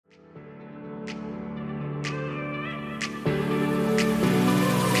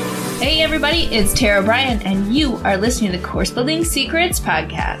Hey everybody, it's Tara Bryan, and you are listening to the Course Building Secrets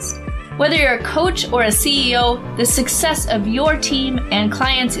podcast. Whether you're a coach or a CEO, the success of your team and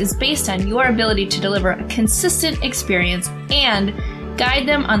clients is based on your ability to deliver a consistent experience and guide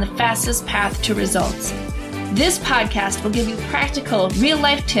them on the fastest path to results. This podcast will give you practical,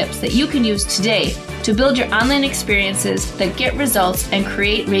 real-life tips that you can use today to build your online experiences that get results and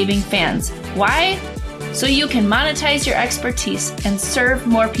create raving fans. Why? So you can monetize your expertise and serve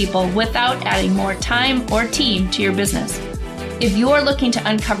more people without adding more time or team to your business. If you're looking to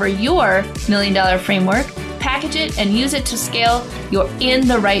uncover your $1 million framework, package it, and use it to scale, you're in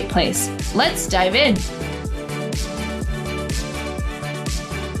the right place. Let's dive in.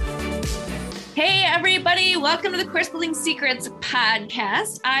 Hey everybody, welcome to the Course Building Secrets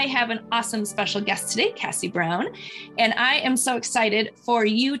podcast. I have an awesome special guest today, Cassie Brown, and I am so excited for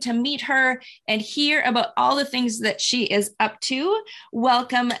you to meet her and hear about all the things that she is up to.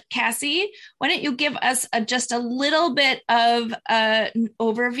 Welcome, Cassie. Why don't you give us just a little bit of an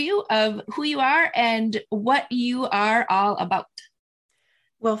overview of who you are and what you are all about?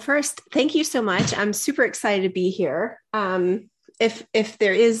 Well, first, thank you so much. I'm super excited to be here. If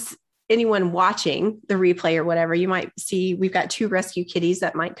there is anyone watching the replay or whatever, you might see we've got two rescue kitties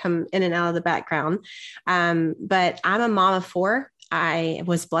that might come in and out of the background. But I'm a mom of four. I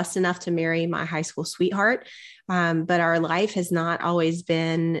was blessed enough to marry my high school sweetheart. But our life has not always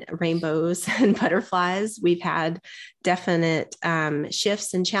been rainbows and butterflies. We've had definite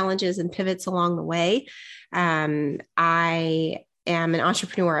shifts and challenges and pivots along the way. I am an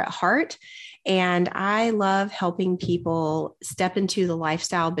entrepreneur at heart. And I love helping people step into the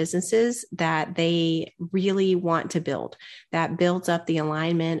lifestyle businesses that they really want to build, that builds up the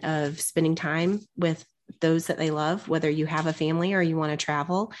alignment of spending time with those that they love, whether you have a family or you want to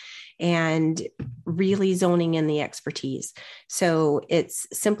travel, and really zoning in the expertise. So it's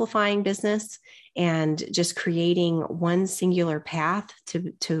simplifying business and just creating one singular path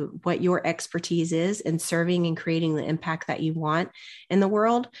to what your expertise is and serving and creating the impact that you want in the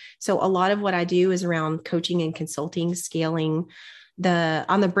world. So a lot of what I do is around coaching and consulting, scaling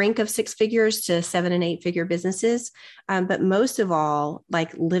on the brink of 6 figures to 7 and 8 figure businesses. But most of all,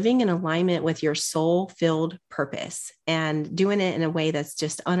 like living in alignment with your soul-filled purpose and doing it in a way that's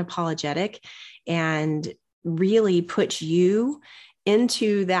just unapologetic and really puts you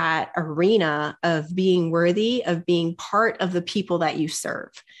into that arena of being worthy of being part of the people that you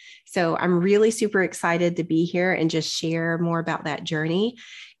serve. So I'm really super excited to be here and just share more about that journey.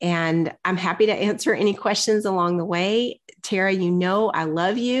 And I'm happy to answer any questions along the way. Tara, you know I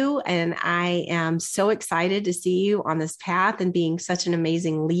love you, and I am so excited to see you on this path and being such an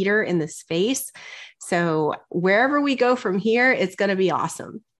amazing leader in this space. So wherever we go from here, it's going to be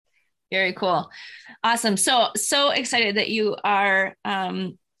awesome. Very cool. Awesome. So excited that you are,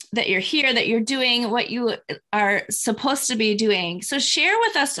 that you're here, that you're doing what you are supposed to be doing. So share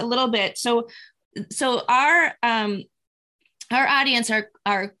with us a little bit. So our audience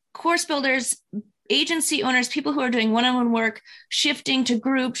are course builders, agency owners, people who are doing one-on-one work, shifting to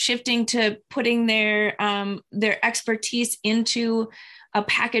group, shifting to putting their expertise into a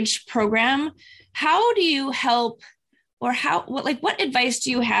packaged program. How do you help, or what advice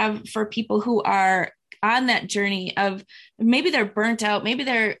do you have for people who are on that journey of maybe they're burnt out, maybe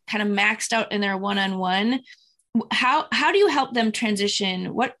they're kind of maxed out in their one-on-one? How do you help them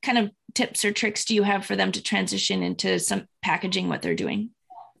transition? What kind of tips or tricks do you have for them to transition into some packaging what they're doing?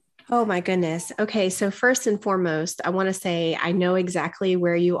 Oh my goodness. Okay. So first and foremost, I want to say, I know exactly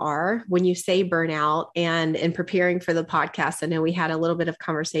where you are when you say burnout, and in preparing for the podcast, I know we had a little bit of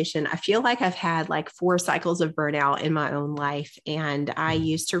conversation. I feel like I've had like 4 cycles of burnout in my own life. And I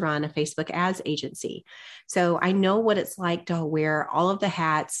used to run a Facebook ads agency. So I know what it's like to wear all of the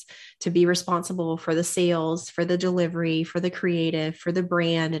hats, to be responsible for the sales, for the delivery, for the creative, for the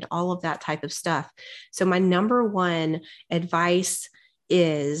brand, and all of that type of stuff. So my number one advice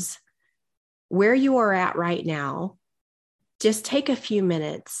is, where you are at right now, just take a few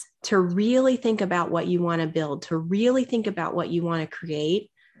minutes to really think about what you want to build, to really think about what you want to create,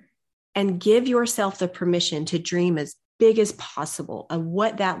 and give yourself the permission to dream as big as possible of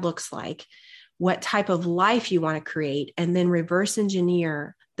what that looks like, what type of life you want to create, and then reverse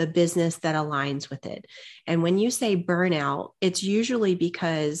engineer the business that aligns with it. And when you say burnout, it's usually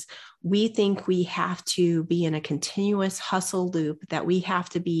because we think we have to be in a continuous hustle loop, that we have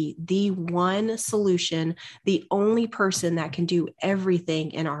to be the one solution, the only person that can do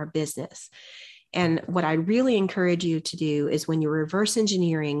everything in our business. And what I really encourage you to do is, when you're reverse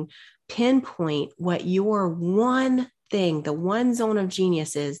engineering, pinpoint what your one thing, the one zone of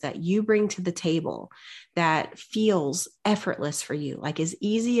genius is that you bring to the table that feels effortless for you, like as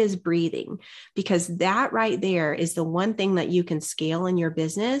easy as breathing, because that right there is the one thing that you can scale in your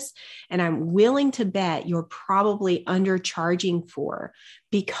business. And I'm willing to bet you're probably undercharging for,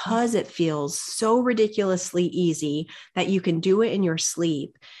 because it feels so ridiculously easy that you can do it in your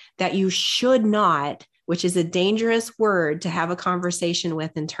sleep, that you should not, which is a dangerous word to have a conversation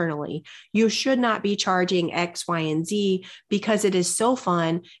with internally. You should not be charging X, Y, and Z because it is so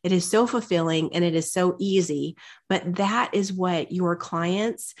fun, it is so fulfilling, and it is so easy. But that is what your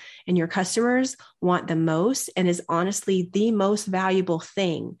clients and your customers want the most, and is honestly the most valuable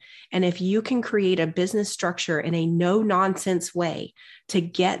thing. And if you can create a business structure in a no-nonsense way to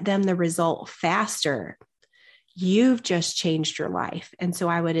get them the result faster, you've just changed your life. And so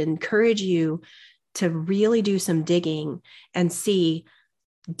I would encourage you to really do some digging and see,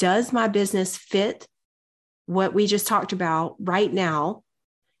 does my business fit what we just talked about right now?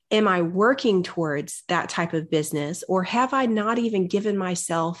 Am I working towards that type of business, or have I not even given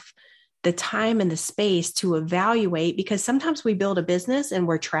myself the time and the space to evaluate? Because sometimes we build a business and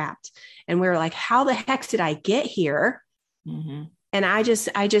we're trapped and we're like, how the heck did I get here? Mm-hmm. And I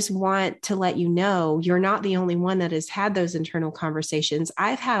just want to let you know, you're not the only one that has had those internal conversations.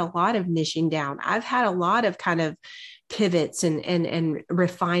 I've had a lot of niching down. I've had a lot of kind of pivots and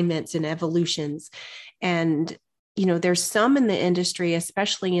refinements and evolutions. And, you know, there's some in the industry,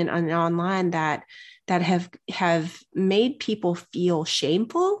 especially in online, that have made people feel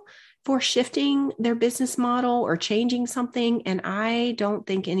shameful for shifting their business model or changing something. And I don't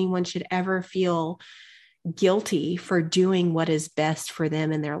think anyone should ever feel guilty for doing what is best for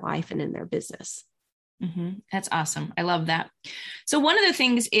them in their life and in their business. Mm-hmm. That's awesome. I love that. So one of the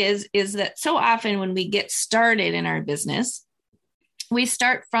things is that so often when we get started in our business, we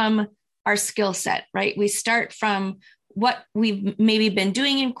start from our skill set, right? We start from what we've maybe been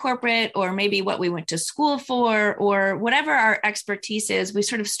doing in corporate, or maybe what we went to school for, or whatever our expertise is. We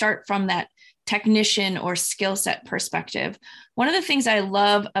sort of start from that technician or skill set perspective. One of the things I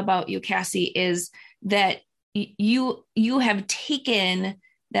love about you, Cassie, is that you have taken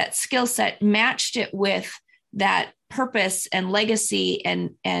that skill set, matched it with that purpose and legacy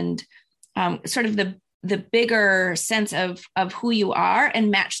and sort of the bigger sense of who you are,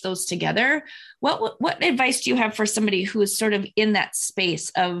 and match those together. What advice do you have for somebody who is sort of in that space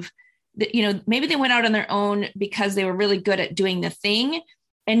of, you know, maybe they went out on their own because they were really good at doing the thing,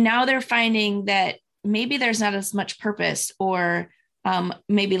 and now they're finding that maybe there's not as much purpose or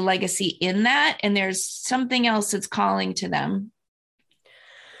maybe legacy in that, and there's something else that's calling to them?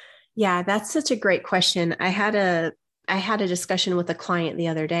 Yeah, that's such a great question. I had a discussion with a client the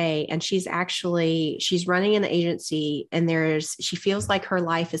other day, and she's running an agency, and she feels like her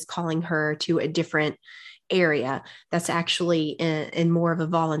life is calling her to a different area that's actually in more of a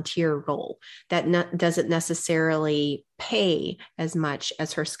volunteer role that doesn't necessarily pay as much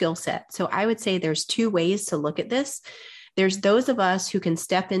as her skill set. So I would say there's two ways to look at this. There's those of us who can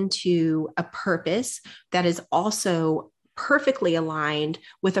step into a purpose that is also perfectly aligned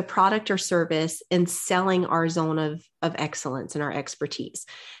with a product or service and selling our zone of excellence and our expertise.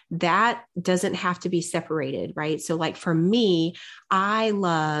 That doesn't have to be separated, right? So like for me, I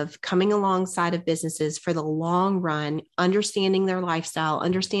love coming alongside of businesses for the long run, understanding their lifestyle,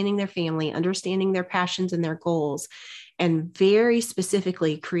 understanding their family, understanding their passions and their goals, and very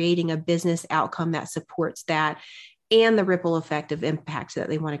specifically creating a business outcome that supports that and the ripple effect of impact that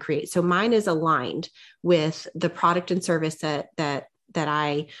they want to create. So mine is aligned with the product and service that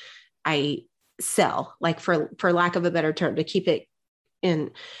I sell, like for lack of a better term, to keep it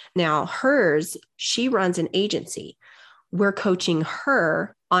in. Now hers, she runs an agency. We're coaching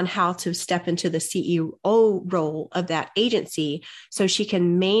her on how to step into the CEO role of that agency so she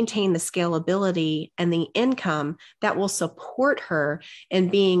can maintain the scalability and the income that will support her in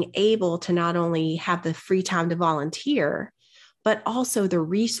being able to not only have the free time to volunteer, but also the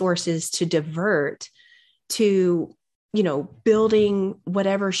resources to divert to, you know, building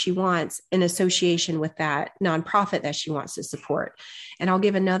whatever she wants in association with that nonprofit that she wants to support. And I'll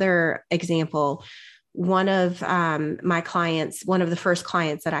give another example. One of my clients, one of the first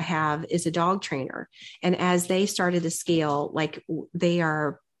clients that I have, is a dog trainer. And as they started to scale, like they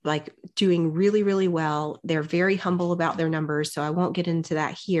are like doing really, really well. They're very humble about their numbers. So I won't get into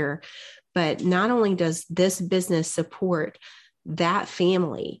that here. But not only does this business support that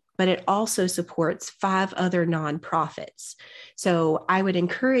family, but it also supports 5 other nonprofits. So I would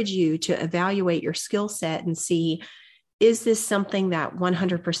encourage you to evaluate your skill set and see, is this something that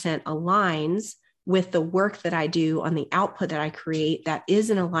 100% aligns with the work that I do on the output that I create that is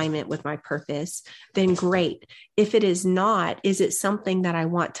in alignment with my purpose, then great. If it is not, is it something that I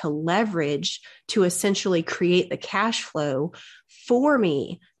want to leverage to essentially create the cash flow for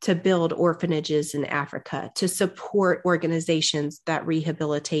me to build orphanages in Africa, to support organizations that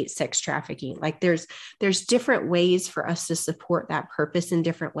rehabilitate sex trafficking? Like there's different ways for us to support that purpose in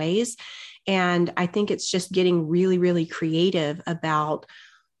different ways. And I think it's just getting really, really creative about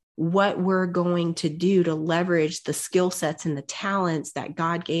what we're going to do to leverage the skill sets and the talents that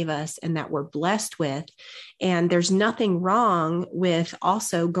God gave us and that we're blessed with. And there's nothing wrong with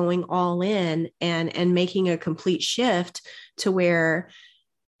also going all in and making a complete shift to where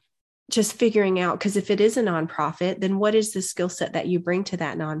just figuring out, because if it is a nonprofit, then what is the skill set that you bring to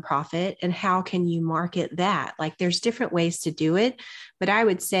that nonprofit and how can you market that? Like there's different ways to do it, but I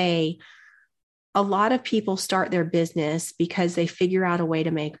would say a lot of people start their business because they figure out a way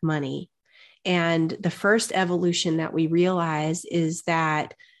to make money. And the first evolution that we realize is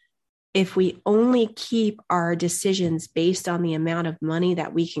that if we only keep our decisions based on the amount of money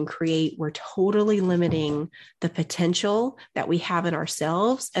that we can create, we're totally limiting the potential that we have in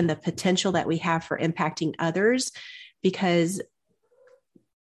ourselves and the potential that we have for impacting others, because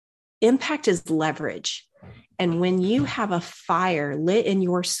impact is leverage. And when you have a fire lit in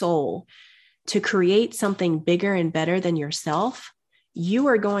your soul to create something bigger and better than yourself, you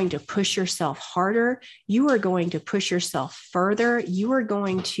are going to push yourself harder. You are going to push yourself further. You are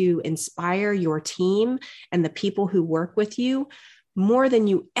going to inspire your team and the people who work with you more than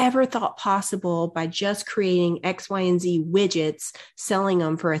you ever thought possible by just creating X, Y, and Z widgets, selling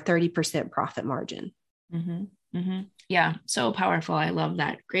them for a 30% profit margin. Mm-hmm. Mm-hmm. Yeah. So powerful. I love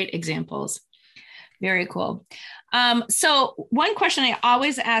that. Great examples. Very cool. So one question I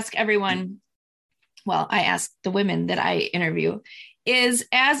always ask everyone, well, I ask the women that I interview, is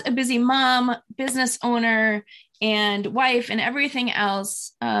as a busy mom, business owner, and wife, and everything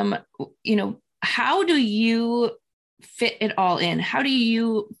else, how do you fit it all in? How do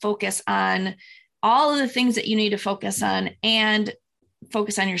you focus on all of the things that you need to focus on and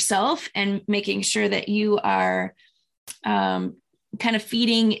focus on yourself and making sure that you are kind of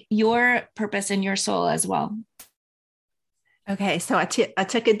feeding your purpose and your soul as well? Okay, so I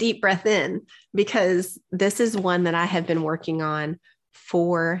took a deep breath in because this is one that I have been working on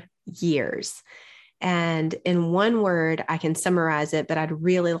for years. And in one word, I can summarize it, but I'd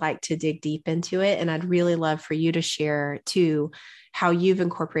really like to dig deep into it. And I'd really love for you to share too how you've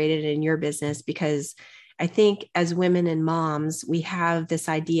incorporated it in your business, because I think as women and moms, we have this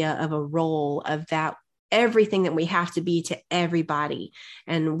idea of a role of that everything that we have to be to everybody.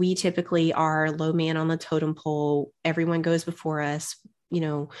 And we typically are low man on the totem pole. Everyone goes before us.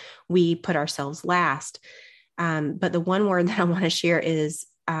 We put ourselves last. But the one word that I want to share is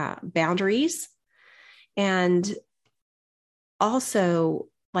boundaries. And also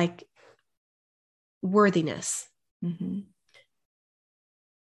like worthiness. Mm-hmm.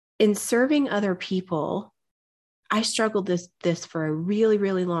 In serving other people, I struggled this for a really,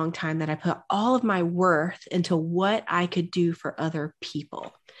 really long time, that I put all of my worth into what I could do for other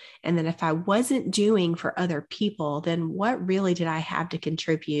people. And then if I wasn't doing for other people, then what really did I have to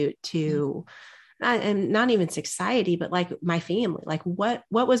contribute to, and not even society, but like my family? Like what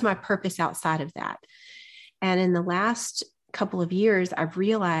was my purpose outside of that? And in the last couple of years, I've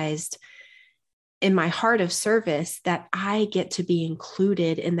realized in my heart of service that I get to be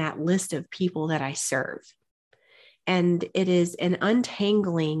included in that list of people that I serve. And it is an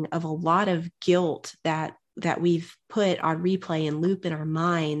untangling of a lot of guilt that we've put on replay and loop in our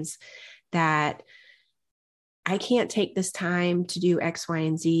minds, that I can't take this time to do X, Y,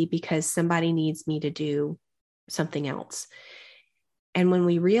 and Z because somebody needs me to do something else. And when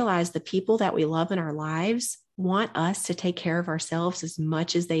we realize the people that we love in our lives want us to take care of ourselves as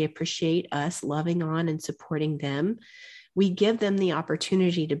much as they appreciate us loving on and supporting them, we give them the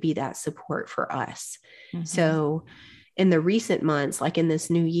opportunity to be that support for us. Mm-hmm. So in the recent months, like in this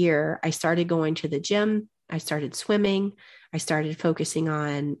new year, I started going to the gym. I started swimming. I started focusing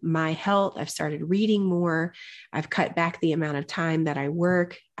on my health. I've started reading more. I've cut back the amount of time that I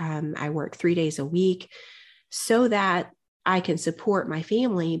work. I work 3 days a week so that I can support my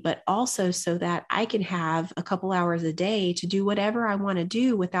family, but also so that I can have a couple hours a day to do whatever I want to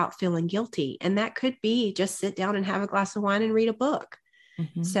do without feeling guilty. And that could be just sit down and have a glass of wine and read a book.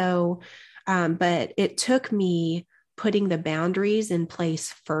 Mm-hmm. So, but it took me putting the boundaries in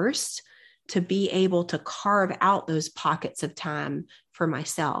place first to be able to carve out those pockets of time for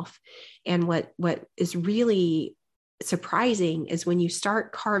myself. And what is really surprising is when you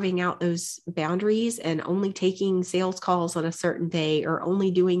start carving out those boundaries and only taking sales calls on a certain day, or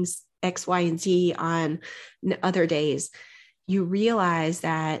only doing X, Y, and Z on other days, you realize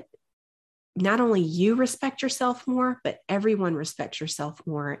that not only you respect yourself more, but everyone respects yourself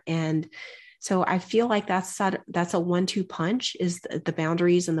more. And so I feel like that's a 1-2 punch, is the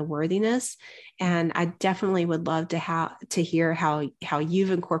boundaries and the worthiness. And I definitely would love to hear how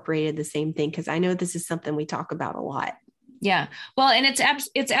you've incorporated the same thing, because I know this is something we talk about a lot. Yeah. Well, and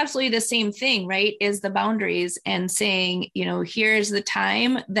it's absolutely the same thing, right? Is the boundaries and saying, here's the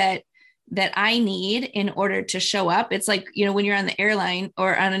time that I need in order to show up. It's like, when you're on the airline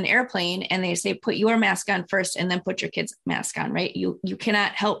or on an airplane and they say, put your mask on first and then put your kid's mask on, right? You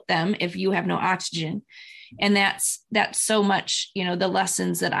cannot help them if you have no oxygen. And that's so much, the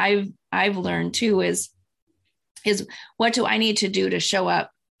lessons that I've learned too is what do I need to do to show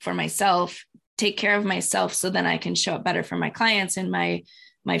up for myself, take care of myself, so then I can show up better for my clients and my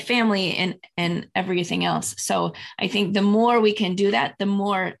family and everything else. So I think the more we can do that, the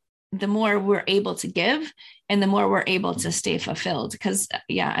more we're able to give, and the more we're able to stay fulfilled. Because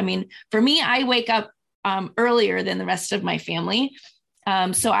for me, I wake up earlier than the rest of my family.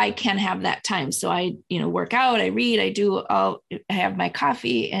 So I can have that time. So I, work out, I read, I have my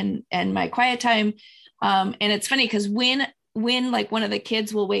coffee and my quiet time. And it's funny because when like one of the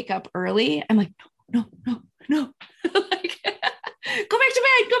kids will wake up early, I'm like, no. Like, go back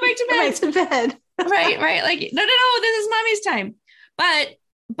to bed. Right. Like, no, this is mommy's time.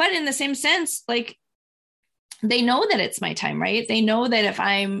 But in the same sense, like, they know that it's my time, right? They know that if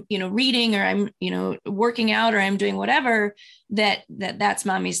I'm, reading or I'm, working out or I'm doing whatever, that's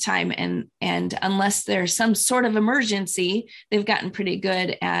mommy's time. And unless there's some sort of emergency, they've gotten pretty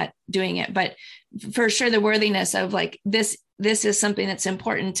good at doing it. But for sure, the worthiness of like, this is something that's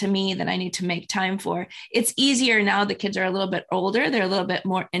important to me that I need to make time for. It's easier now. The kids are a little bit older. They're a little bit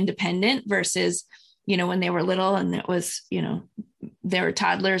more independent versus, when they were little and it was, they were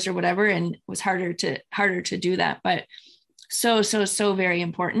toddlers or whatever, and it was harder to do that. But so very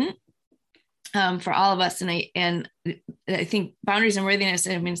important for all of us. And I think boundaries and worthiness,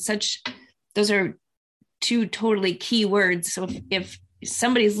 those are two totally key words. So if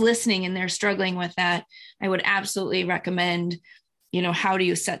somebody's listening and they're struggling with that, I would absolutely recommend, how do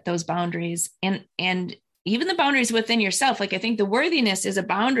you set those boundaries and even the boundaries within yourself. Like, I think the worthiness is a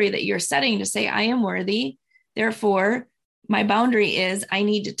boundary that you're setting to say, I am worthy. Therefore, my boundary is I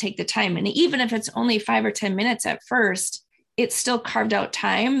need to take the time. And even if it's only 5 or 10 minutes at first, it's still carved out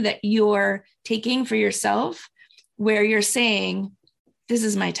time that you're taking for yourself, where you're saying, this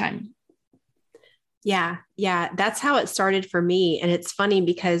is my time. Yeah. That's how it started for me. And it's funny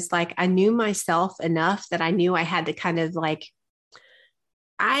because like, I knew myself enough that I knew I had to kind of like,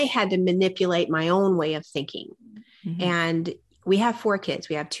 I had to manipulate my own way of thinking. Mm-hmm. And we have 4 kids.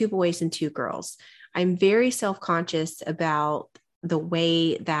 We have 2 boys and 2 girls. I'm very self-conscious about the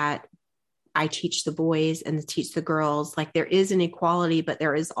way that I teach the boys and teach the girls. Like, there is an equality, but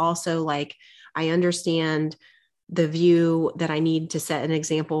there is also like, I understand the view that I need to set an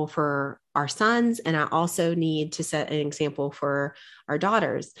example for our sons. And I also need to set an example for our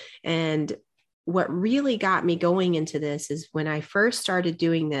daughters. And what really got me going into this is when I first started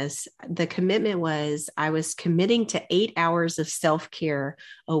doing this, the commitment was I was committing to 8 hours of self-care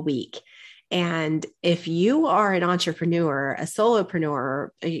a week. And if you are an entrepreneur, a solopreneur,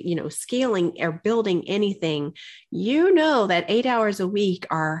 scaling or building anything, that 8 hours a week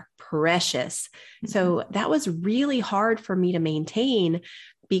are precious. Mm-hmm. So that was really hard for me to maintain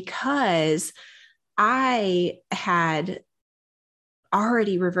because I had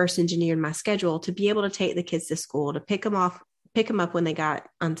already reverse engineered my schedule to be able to take the kids to school, to pick them up when they got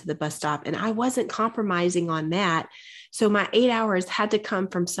onto the bus stop. And I wasn't compromising on that. So my 8 hours had to come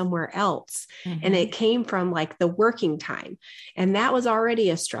from somewhere else. Mm-hmm. And it came from like the working time. And that was already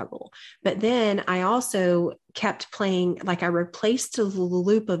a struggle. But then I also kept playing, like I replaced the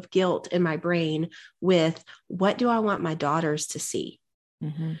loop of guilt in my brain with, what do I want my daughters to see?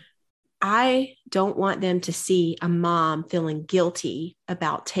 Mm-hmm. I don't want them to see a mom feeling guilty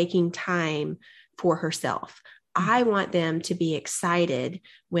about taking time for herself. I want them to be excited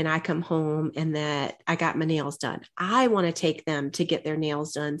when I come home and that I got my nails done. I want to take them to get their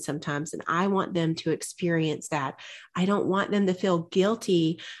nails done sometimes, and I want them to experience that. I don't want them to feel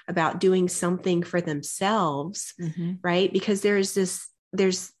guilty about doing something for themselves, mm-hmm. right? Because there's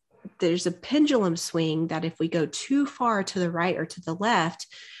a pendulum swing that if we go too far to the right or to the left,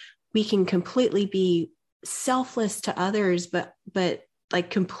 we can completely be selfless to others, but like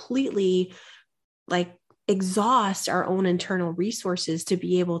completely like exhaust our own internal resources to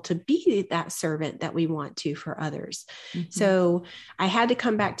be able to be that servant that we want to for others. Mm-hmm. So I had to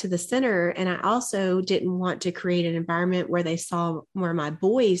come back to the center. And I also didn't want to create an environment where my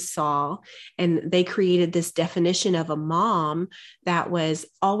boys saw, and they created this definition of a mom that was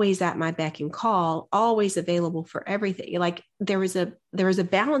always at my beck and call, always available for everything. Like there was a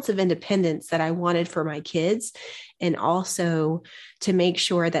balance of independence that I wanted for my kids, and also to make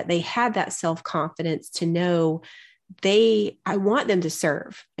sure that they had that self-confidence to know I want them to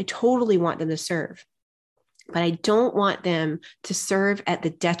serve. I totally want them to serve, but I don't want them to serve at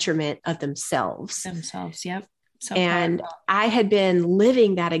the detriment of themselves. Yep. So and powerful. I had been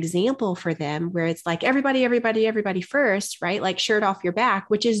living that example for them where it's like everybody first, right? Like shirt off your back,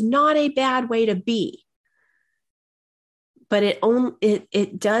 which is not a bad way to be. But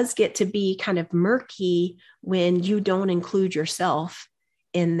it does get to be kind of murky when you don't include yourself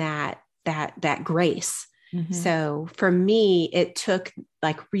in that grace. Mm-hmm. So for me, it took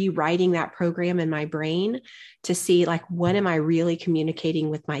like rewriting that program in my brain to see like, what am I really communicating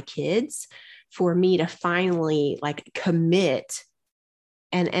with my kids for me to finally like commit.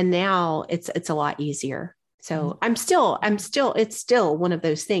 And now it's a lot easier. So mm-hmm. It's still one of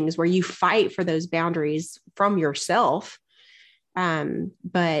those things where you fight for those boundaries from yourself.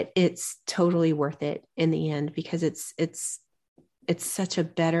 But it's totally worth it in the end because it's such a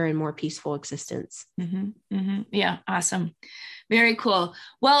better and more peaceful existence. Mm-hmm, mm-hmm. Yeah. Awesome. Very cool.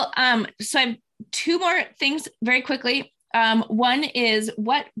 Well, so I have two more things very quickly. One is,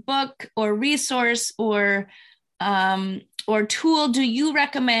 what book or resource or tool do you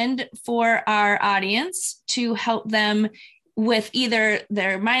recommend for our audience to help them with either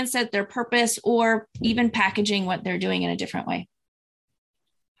their mindset, their purpose, or even packaging what they're doing in a different way?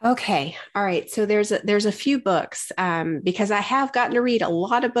 Okay. All right. So there's a few books, because I have gotten to read a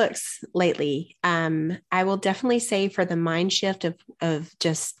lot of books lately. I will definitely say for the mind shift of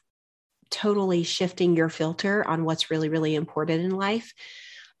just totally shifting your filter on what's really, really important in life.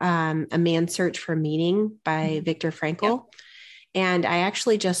 A Man's Search for Meaning by Viktor Frankl. Yep. And I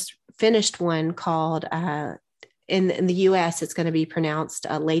actually just finished one called, in the US, it's going to be pronounced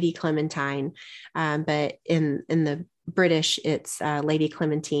Lady Clementine. But in the British, it's Lady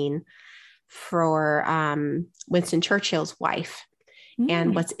Clementine, for Winston Churchill's wife.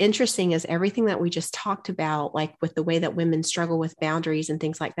 And what's interesting is everything that we just talked about, like with the way that women struggle with boundaries and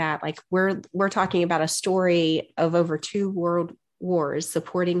things like that. Like we're talking about a story of over 2 world wars,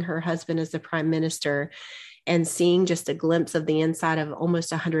 supporting her husband as the prime minister, and seeing just a glimpse of the inside of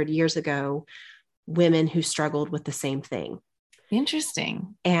almost 100 years ago, women who struggled with the same thing.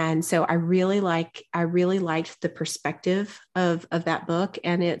 Interesting. And so I really liked the perspective of that book,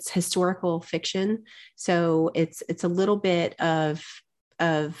 and it's historical fiction. So it's a little bit of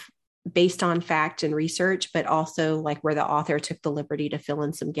based on fact and research, but also like where the author took the liberty to fill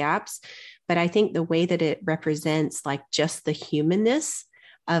in some gaps. But I think the way that it represents like just the humanness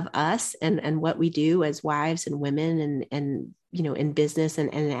of us and what we do as wives and women and you know, in business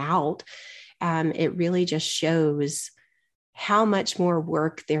and out, it really just shows how much more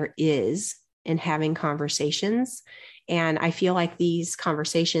work there is in having conversations. And I feel like these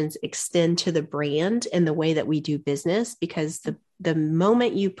conversations extend to the brand and the way that we do business, because the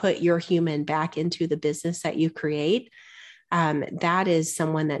moment you put your human back into the business that you create, that is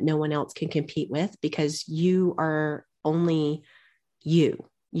someone that no one else can compete with, because you are only you.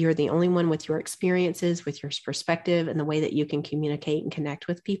 You're the only one with your experiences, with your perspective, and the way that you can communicate and connect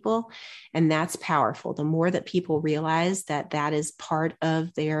with people. And that's powerful. The more that people realize that that is part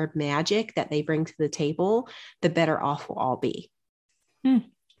of their magic that they bring to the table, the better off we'll all be.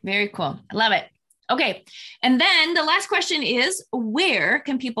 Very cool. I love it. Okay. And then the last question is, where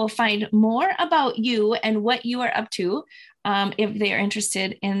can people find more about you and what you are up to, if they are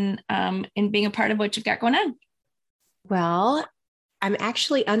interested in being a part of what you've got going on? Well, I'm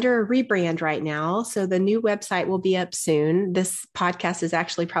actually under a rebrand right now. So the new website will be up soon. This podcast is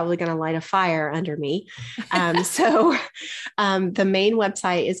actually probably going to light a fire under me. So the main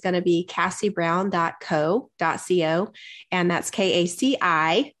website is going to be cassibrown.co. And that's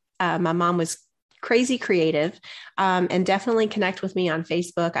KACI. My mom was crazy creative, and definitely connect with me on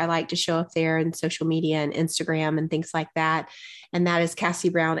Facebook. I like to show up there in social media and Instagram and things like that. And that is Cassie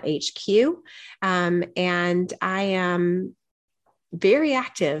Brown HQ. And I am very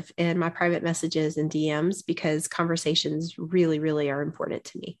active in my private messages and DMs, because conversations really, really are important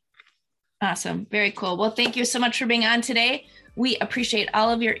to me. Awesome. Very cool. Well, thank you so much for being on today. We appreciate all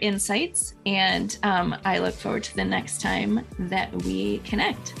of your insights, and I look forward to the next time that we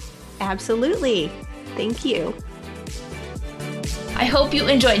connect. Absolutely. Thank you. I hope you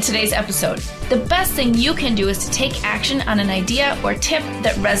enjoyed today's episode. The best thing you can do is to take action on an idea or tip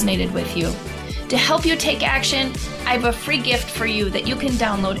that resonated with you. To help you take action, I have a free gift for you that you can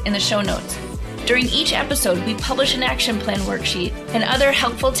download in the show notes. During each episode, we publish an action plan worksheet and other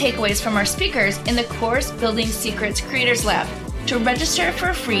helpful takeaways from our speakers in the Course Building Secrets Creators Lab. To register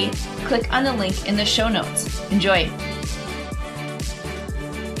for free, click on the link in the show notes. Enjoy.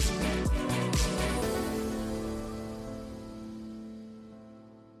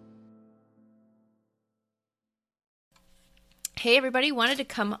 Hey everybody, wanted to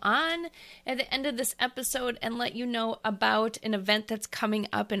come on at the end of this episode and let you know about an event that's coming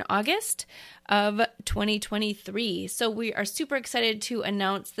up in August of 2023. So we are super excited to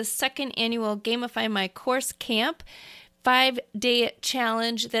announce the second annual Gamify My Course Camp 5-day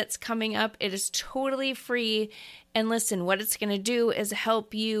challenge that's coming up. It is totally free. And listen, what it's going to do is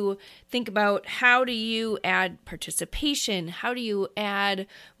help you think about how do you add participation? How do you add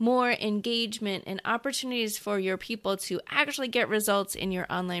more engagement and opportunities for your people to actually get results in your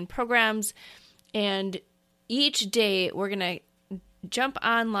online programs? And each day we're going to jump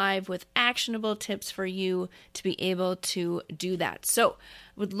on live with actionable tips for you to be able to do that. So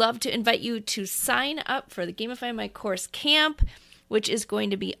would love to invite you to sign up for the Gamify My Course Camp, which is going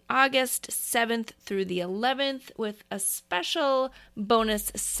to be August 7th through the 11th with a special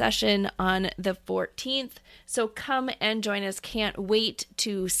bonus session on the 14th. So come and join us. Can't wait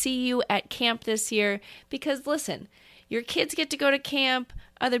to see you at camp this year because listen, your kids get to go to camp,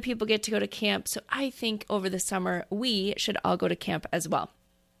 other people get to go to camp. So I think over the summer, we should all go to camp as well.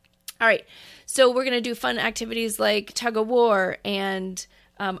 All right, so we're going to do fun activities like tug of war and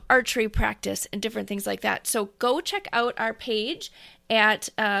archery practice and different things like that. So go check out our page at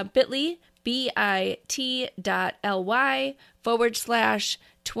bit.ly,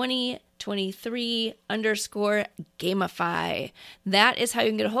 bit.ly/2023_gamify. That is how you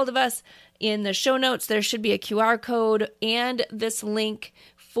can get a hold of us. In the show notes, there should be a QR code and this link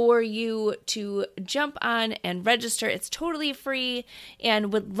for you to jump on and register. It's totally free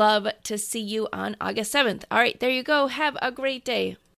and would love to see you on August 7th. All right, there you go. Have a great day.